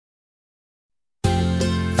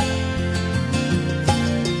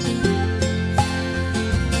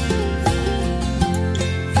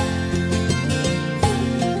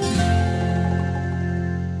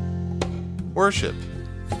Worship.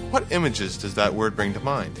 What images does that word bring to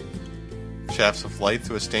mind? Shafts of light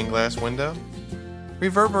through a stained glass window?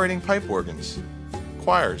 Reverberating pipe organs?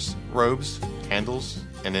 Choirs, robes, candles,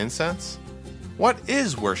 and incense? What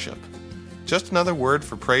is worship? Just another word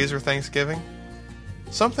for praise or thanksgiving?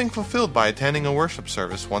 Something fulfilled by attending a worship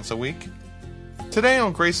service once a week? Today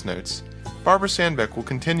on Grace Notes, Barbara Sandbeck will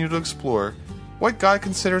continue to explore what God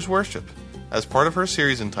considers worship as part of her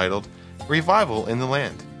series entitled Revival in the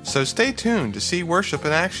Land. So stay tuned to see worship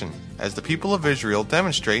in action as the people of Israel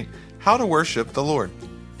demonstrate how to worship the Lord.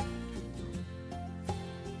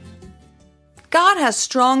 God has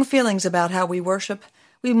strong feelings about how we worship.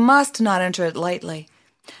 We must not enter it lightly.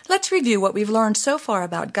 Let's review what we've learned so far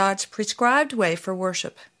about God's prescribed way for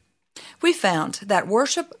worship. We found that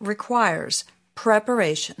worship requires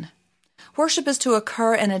preparation. Worship is to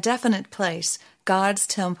occur in a definite place, God's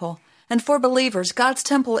temple. And for believers, God's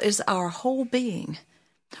temple is our whole being.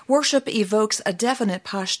 Worship evokes a definite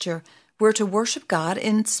posture. We're to worship God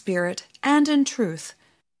in spirit and in truth.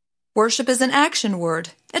 Worship is an action word.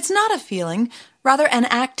 It's not a feeling, rather an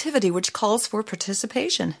activity which calls for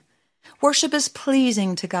participation. Worship is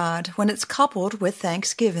pleasing to God when it's coupled with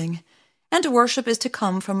thanksgiving. And worship is to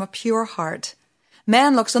come from a pure heart.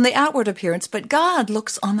 Man looks on the outward appearance, but God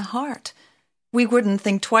looks on the heart. We wouldn't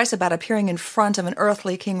think twice about appearing in front of an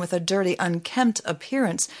earthly king with a dirty, unkempt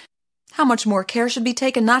appearance. How much more care should be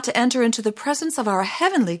taken not to enter into the presence of our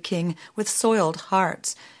heavenly King with soiled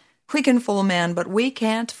hearts. We can fool man, but we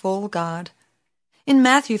can't fool God. In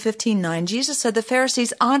Matthew 15:9, Jesus said the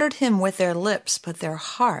Pharisees honored him with their lips, but their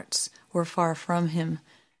hearts were far from him.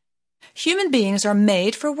 Human beings are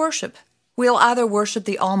made for worship. We'll either worship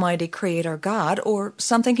the Almighty Creator God or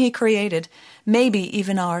something He created, maybe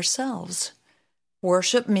even ourselves.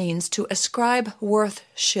 Worship means to ascribe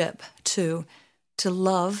worthship to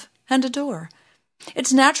love and adore.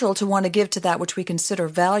 It's natural to want to give to that which we consider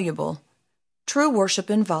valuable. True worship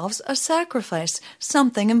involves a sacrifice,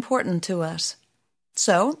 something important to us.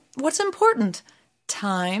 So, what's important?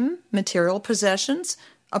 Time, material possessions,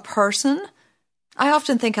 a person? I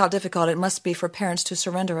often think how difficult it must be for parents to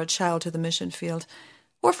surrender a child to the mission field,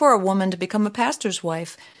 or for a woman to become a pastor's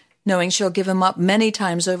wife, knowing she'll give him up many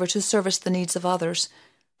times over to service the needs of others.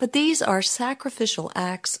 But these are sacrificial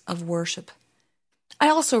acts of worship. I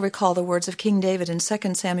also recall the words of King David in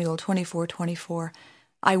 2 Samuel 24:24.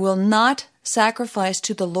 I will not sacrifice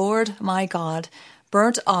to the Lord my God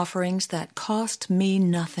burnt offerings that cost me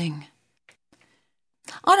nothing.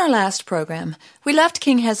 On our last program, we left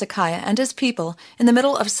King Hezekiah and his people in the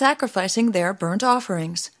middle of sacrificing their burnt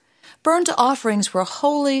offerings. Burnt offerings were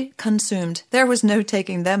wholly consumed. There was no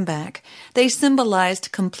taking them back. They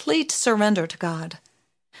symbolized complete surrender to God.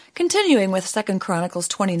 Continuing with 2 Chronicles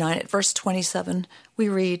 29 at verse 27, we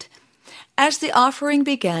read, As the offering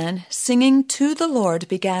began, singing to the Lord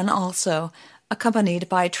began also, accompanied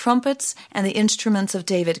by trumpets and the instruments of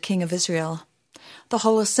David, king of Israel. The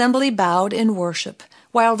whole assembly bowed in worship,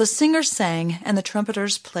 while the singers sang and the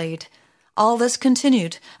trumpeters played. All this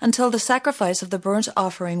continued until the sacrifice of the burnt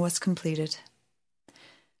offering was completed.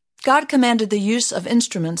 God commanded the use of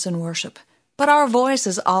instruments in worship, but our voice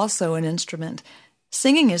is also an instrument.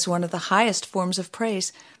 Singing is one of the highest forms of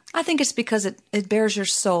praise. I think it's because it bears your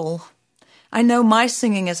soul. I know my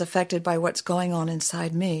singing is affected by what's going on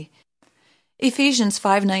inside me. Ephesians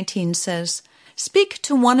 5:19 says, Speak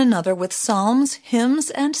to one another with psalms, hymns,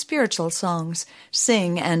 and spiritual songs.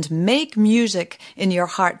 Sing and make music in your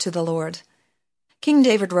heart to the Lord. King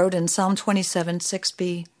David wrote in Psalm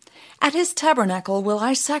 27:6b, At his tabernacle will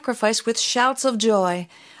I sacrifice with shouts of joy.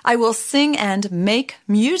 I will sing and make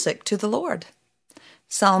music to the Lord.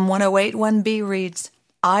 Psalm 108:1b reads,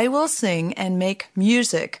 I will sing and make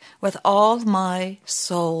music with all my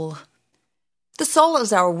soul. The soul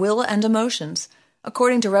is our will and emotions.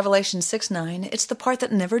 According to Revelation 6:9, it's the part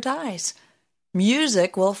that never dies.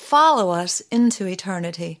 Music will follow us into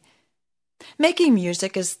eternity. Making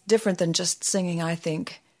music is different than just singing, I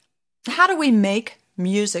think. How do we make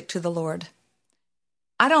music to the Lord?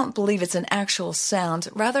 I don't believe it's an actual sound,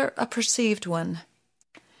 rather a perceived one.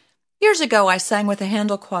 Years ago, I sang with a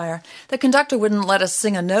Handel choir. The conductor wouldn't let us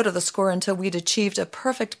sing a note of the score until we'd achieved a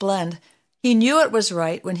perfect blend. He knew it was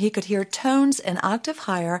right when he could hear tones an octave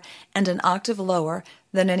higher and an octave lower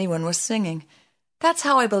than anyone was singing. That's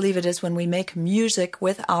how I believe it is when we make music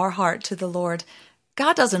with our heart to the Lord.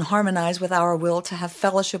 God doesn't harmonize with our will to have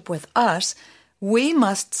fellowship with us. We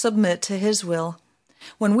must submit to His will.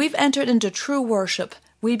 When we've entered into true worship,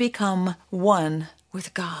 we become one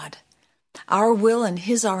with God. Our will and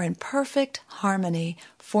His are in perfect harmony,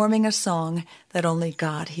 forming a song that only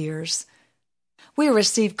God hears. We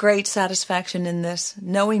receive great satisfaction in this,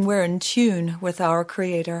 knowing we're in tune with our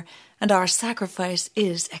Creator and our sacrifice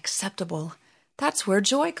is acceptable. That's where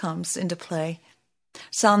joy comes into play.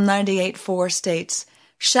 Psalm 98:4 states,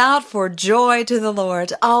 "Shout for joy to the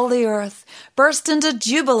Lord, all the earth. Burst into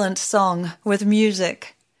jubilant song with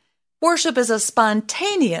music." Worship is a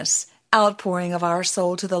spontaneous outpouring of our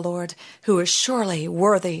soul to the Lord, who is surely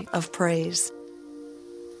worthy of praise.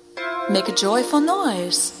 Make a joyful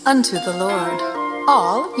noise unto the Lord,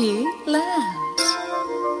 all ye lands.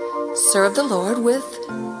 Serve the Lord with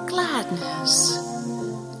gladness.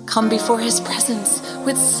 Come before his presence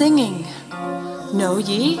with singing. Know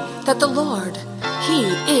ye that the Lord, he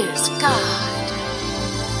is God.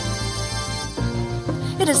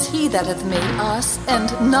 It is he that hath made us,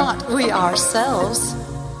 and not we ourselves.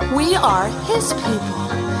 We are his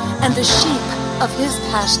people, and the sheep of his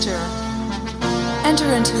pasture.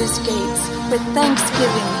 Enter into his gates with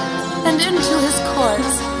thanksgiving, and into his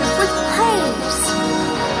courts with praise.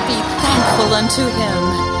 Be thankful unto him,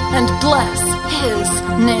 and bless his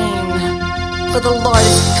name. For the Lord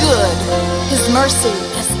is good, his mercy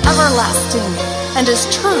is everlasting, and his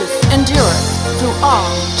truth endureth through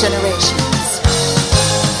all generations.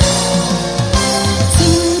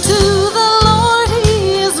 Sing to the Lord,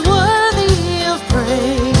 he is worthy of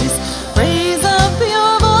praise. Raise up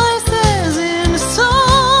your voices in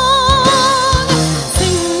song.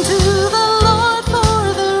 Sing to the Lord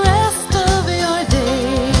for the rest of your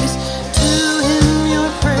days. To him your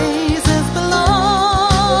praises belong.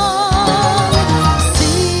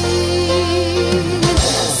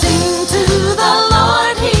 Sing to the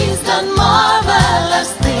Lord, he's done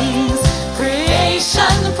marvelous things.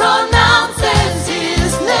 Creation pronounces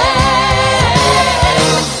his name.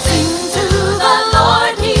 Sing to the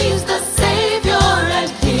Lord, he's the Savior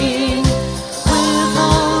and King. With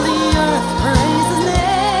all the earth praise his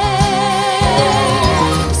name.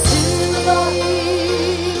 Sing,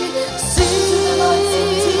 sing,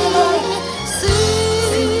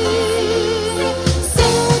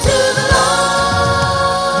 sing to the Lord.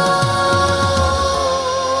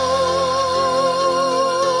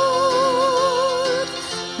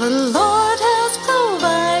 The Lord has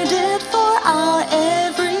provided for our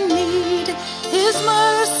every need. His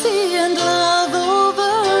mercy and love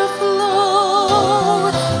overflow.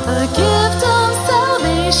 The gift of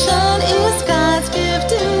salvation is God's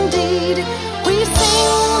gift indeed. We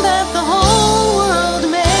sing that the whole world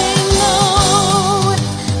may know.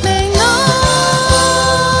 May know.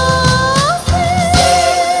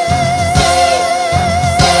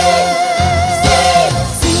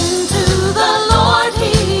 Sing to the Lord,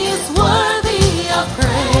 he is worthy of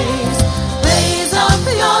praise. Raise up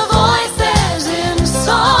your voices in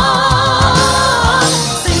song.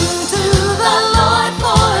 Sing to the Lord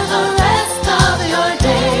for the rest of your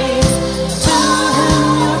days. To him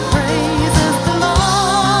your praises belong.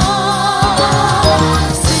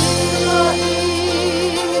 Sing,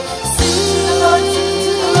 sing to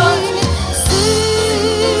the Lord.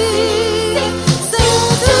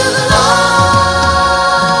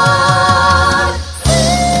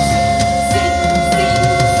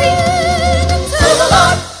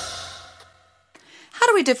 How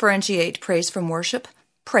do we differentiate praise from worship?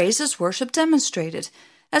 Praise is worship demonstrated.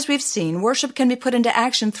 As we've seen, worship can be put into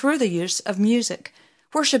action through the use of music.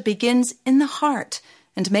 Worship begins in the heart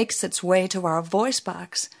and makes its way to our voice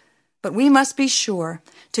box. But we must be sure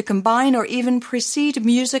to combine or even precede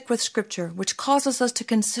music with Scripture, which causes us to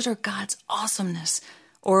consider God's awesomeness,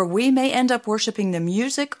 or we may end up worshiping the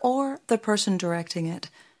music or the person directing it.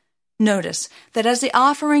 Notice that as the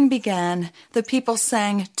offering began, the people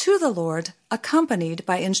sang to the Lord, accompanied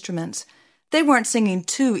by instruments. They weren't singing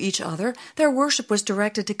to each other. Their worship was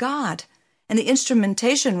directed to God. And the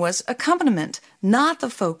instrumentation was accompaniment, not the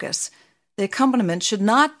focus. The accompaniment should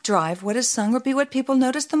not drive what is sung or be what people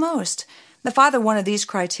notice the most. If either one of these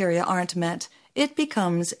criteria aren't met, it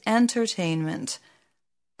becomes entertainment.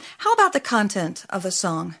 How about the content of the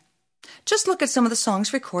song? Just look at some of the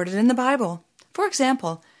songs recorded in the Bible. For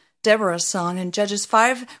example, Deborah's song in Judges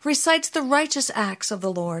 5 recites the righteous acts of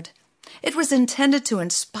the Lord. It was intended to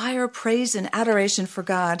inspire praise and adoration for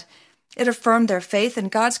God. It affirmed their faith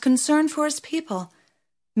and God's concern for his people.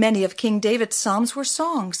 Many of King David's psalms were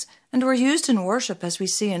songs and were used in worship, as we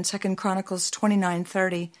see in 2 Chronicles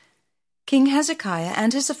 29:30. King Hezekiah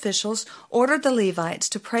and his officials ordered the Levites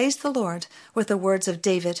to praise the Lord with the words of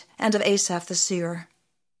David and of Asaph the seer.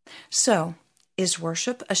 So, is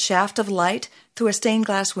worship a shaft of light through a stained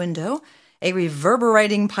glass window, a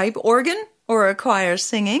reverberating pipe organ, or a choir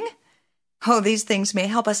singing? Oh, these things may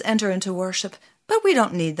help us enter into worship, but we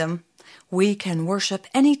don't need them. We can worship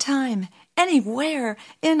anytime, anywhere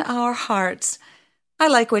in our hearts. I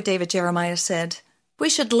like what David Jeremiah said. We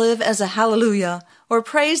should live as a hallelujah, or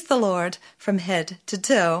praise the Lord, from head to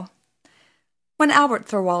toe. When Albert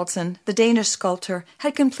Thorwaldsen, the Danish sculptor,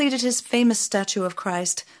 had completed his famous statue of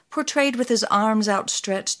Christ, portrayed with his arms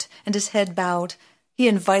outstretched and his head bowed, he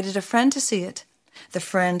invited a friend to see it. The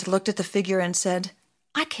friend looked at the figure and said,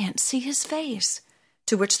 "I can't see his face."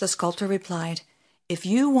 To which the sculptor replied, "If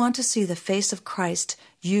you want to see the face of Christ,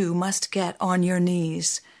 you must get on your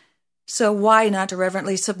knees." So why not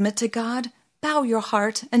reverently submit to God? Bow your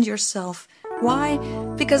heart and yourself. Why?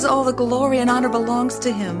 Because all the glory and honor belongs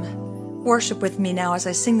to Him. Worship with me now as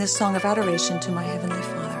I sing this song of adoration to my Heavenly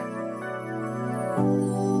Father.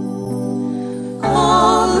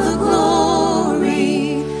 All the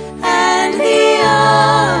glory and the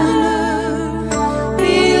honor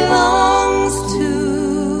belongs to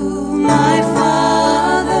my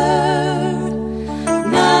Father.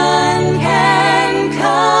 None can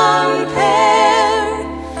compare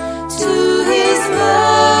to His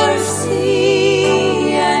mercy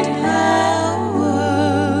and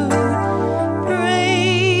power.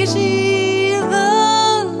 Praise ye the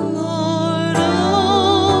Lord,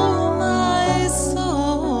 oh my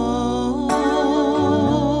soul.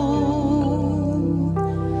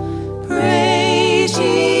 Praise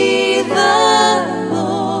ye the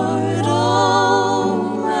Lord,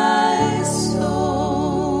 oh my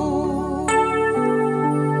soul.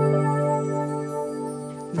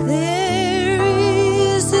 There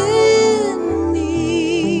is in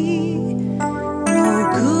me no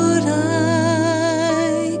good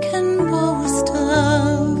I can boast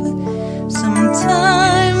of.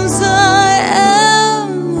 Sometimes I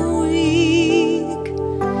am weak,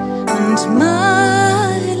 and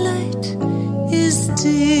my light is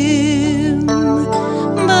dim,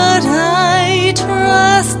 but I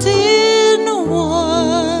trust in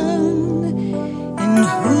One in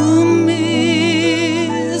whom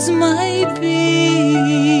is my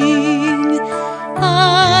being.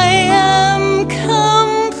 I am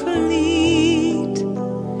complete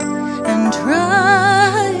and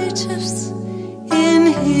righteous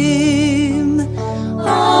in Him.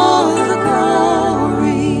 All the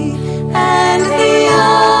glory and the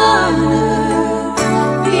honor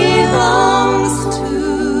belongs to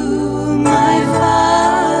my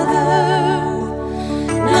Father.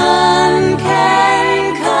 None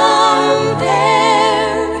can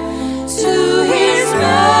compare to His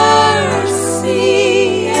mercy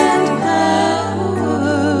and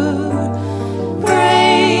power.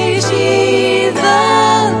 Praise ye the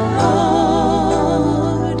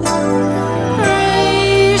Lord.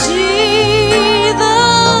 Praise ye the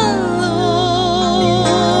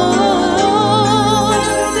Lord.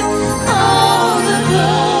 All the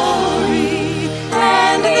glory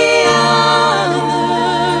and the honor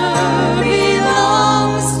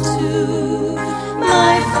belongs to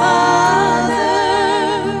my Father.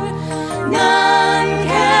 None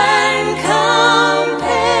can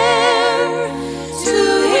compare to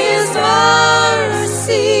His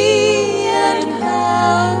mercy and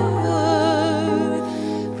power.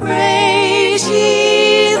 Praise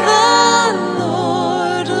ye the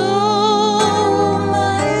Lord, oh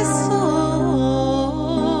my soul.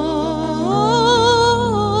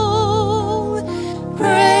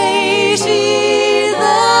 Praise ye the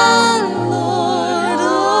Lord,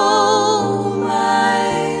 oh my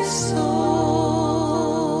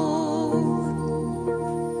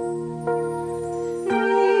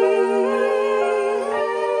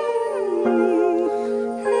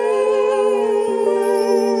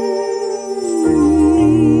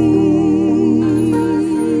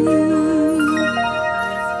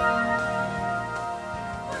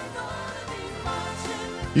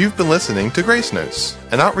You've been listening to Grace Notes,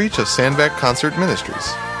 an outreach of Sandbeck Concert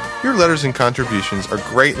Ministries. Your letters and contributions are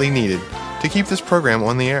greatly needed to keep this program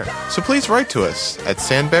on the air. So please write to us at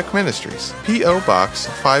Sandbeck Ministries, P.O. Box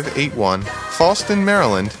 581, Fallston,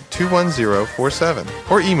 Maryland 21047,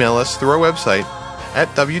 or email us through our website at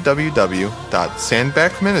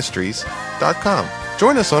www.sandbeckministries.com.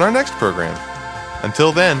 Join us on our next program.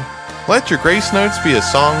 Until then, let your Grace Notes be a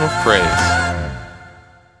song of praise.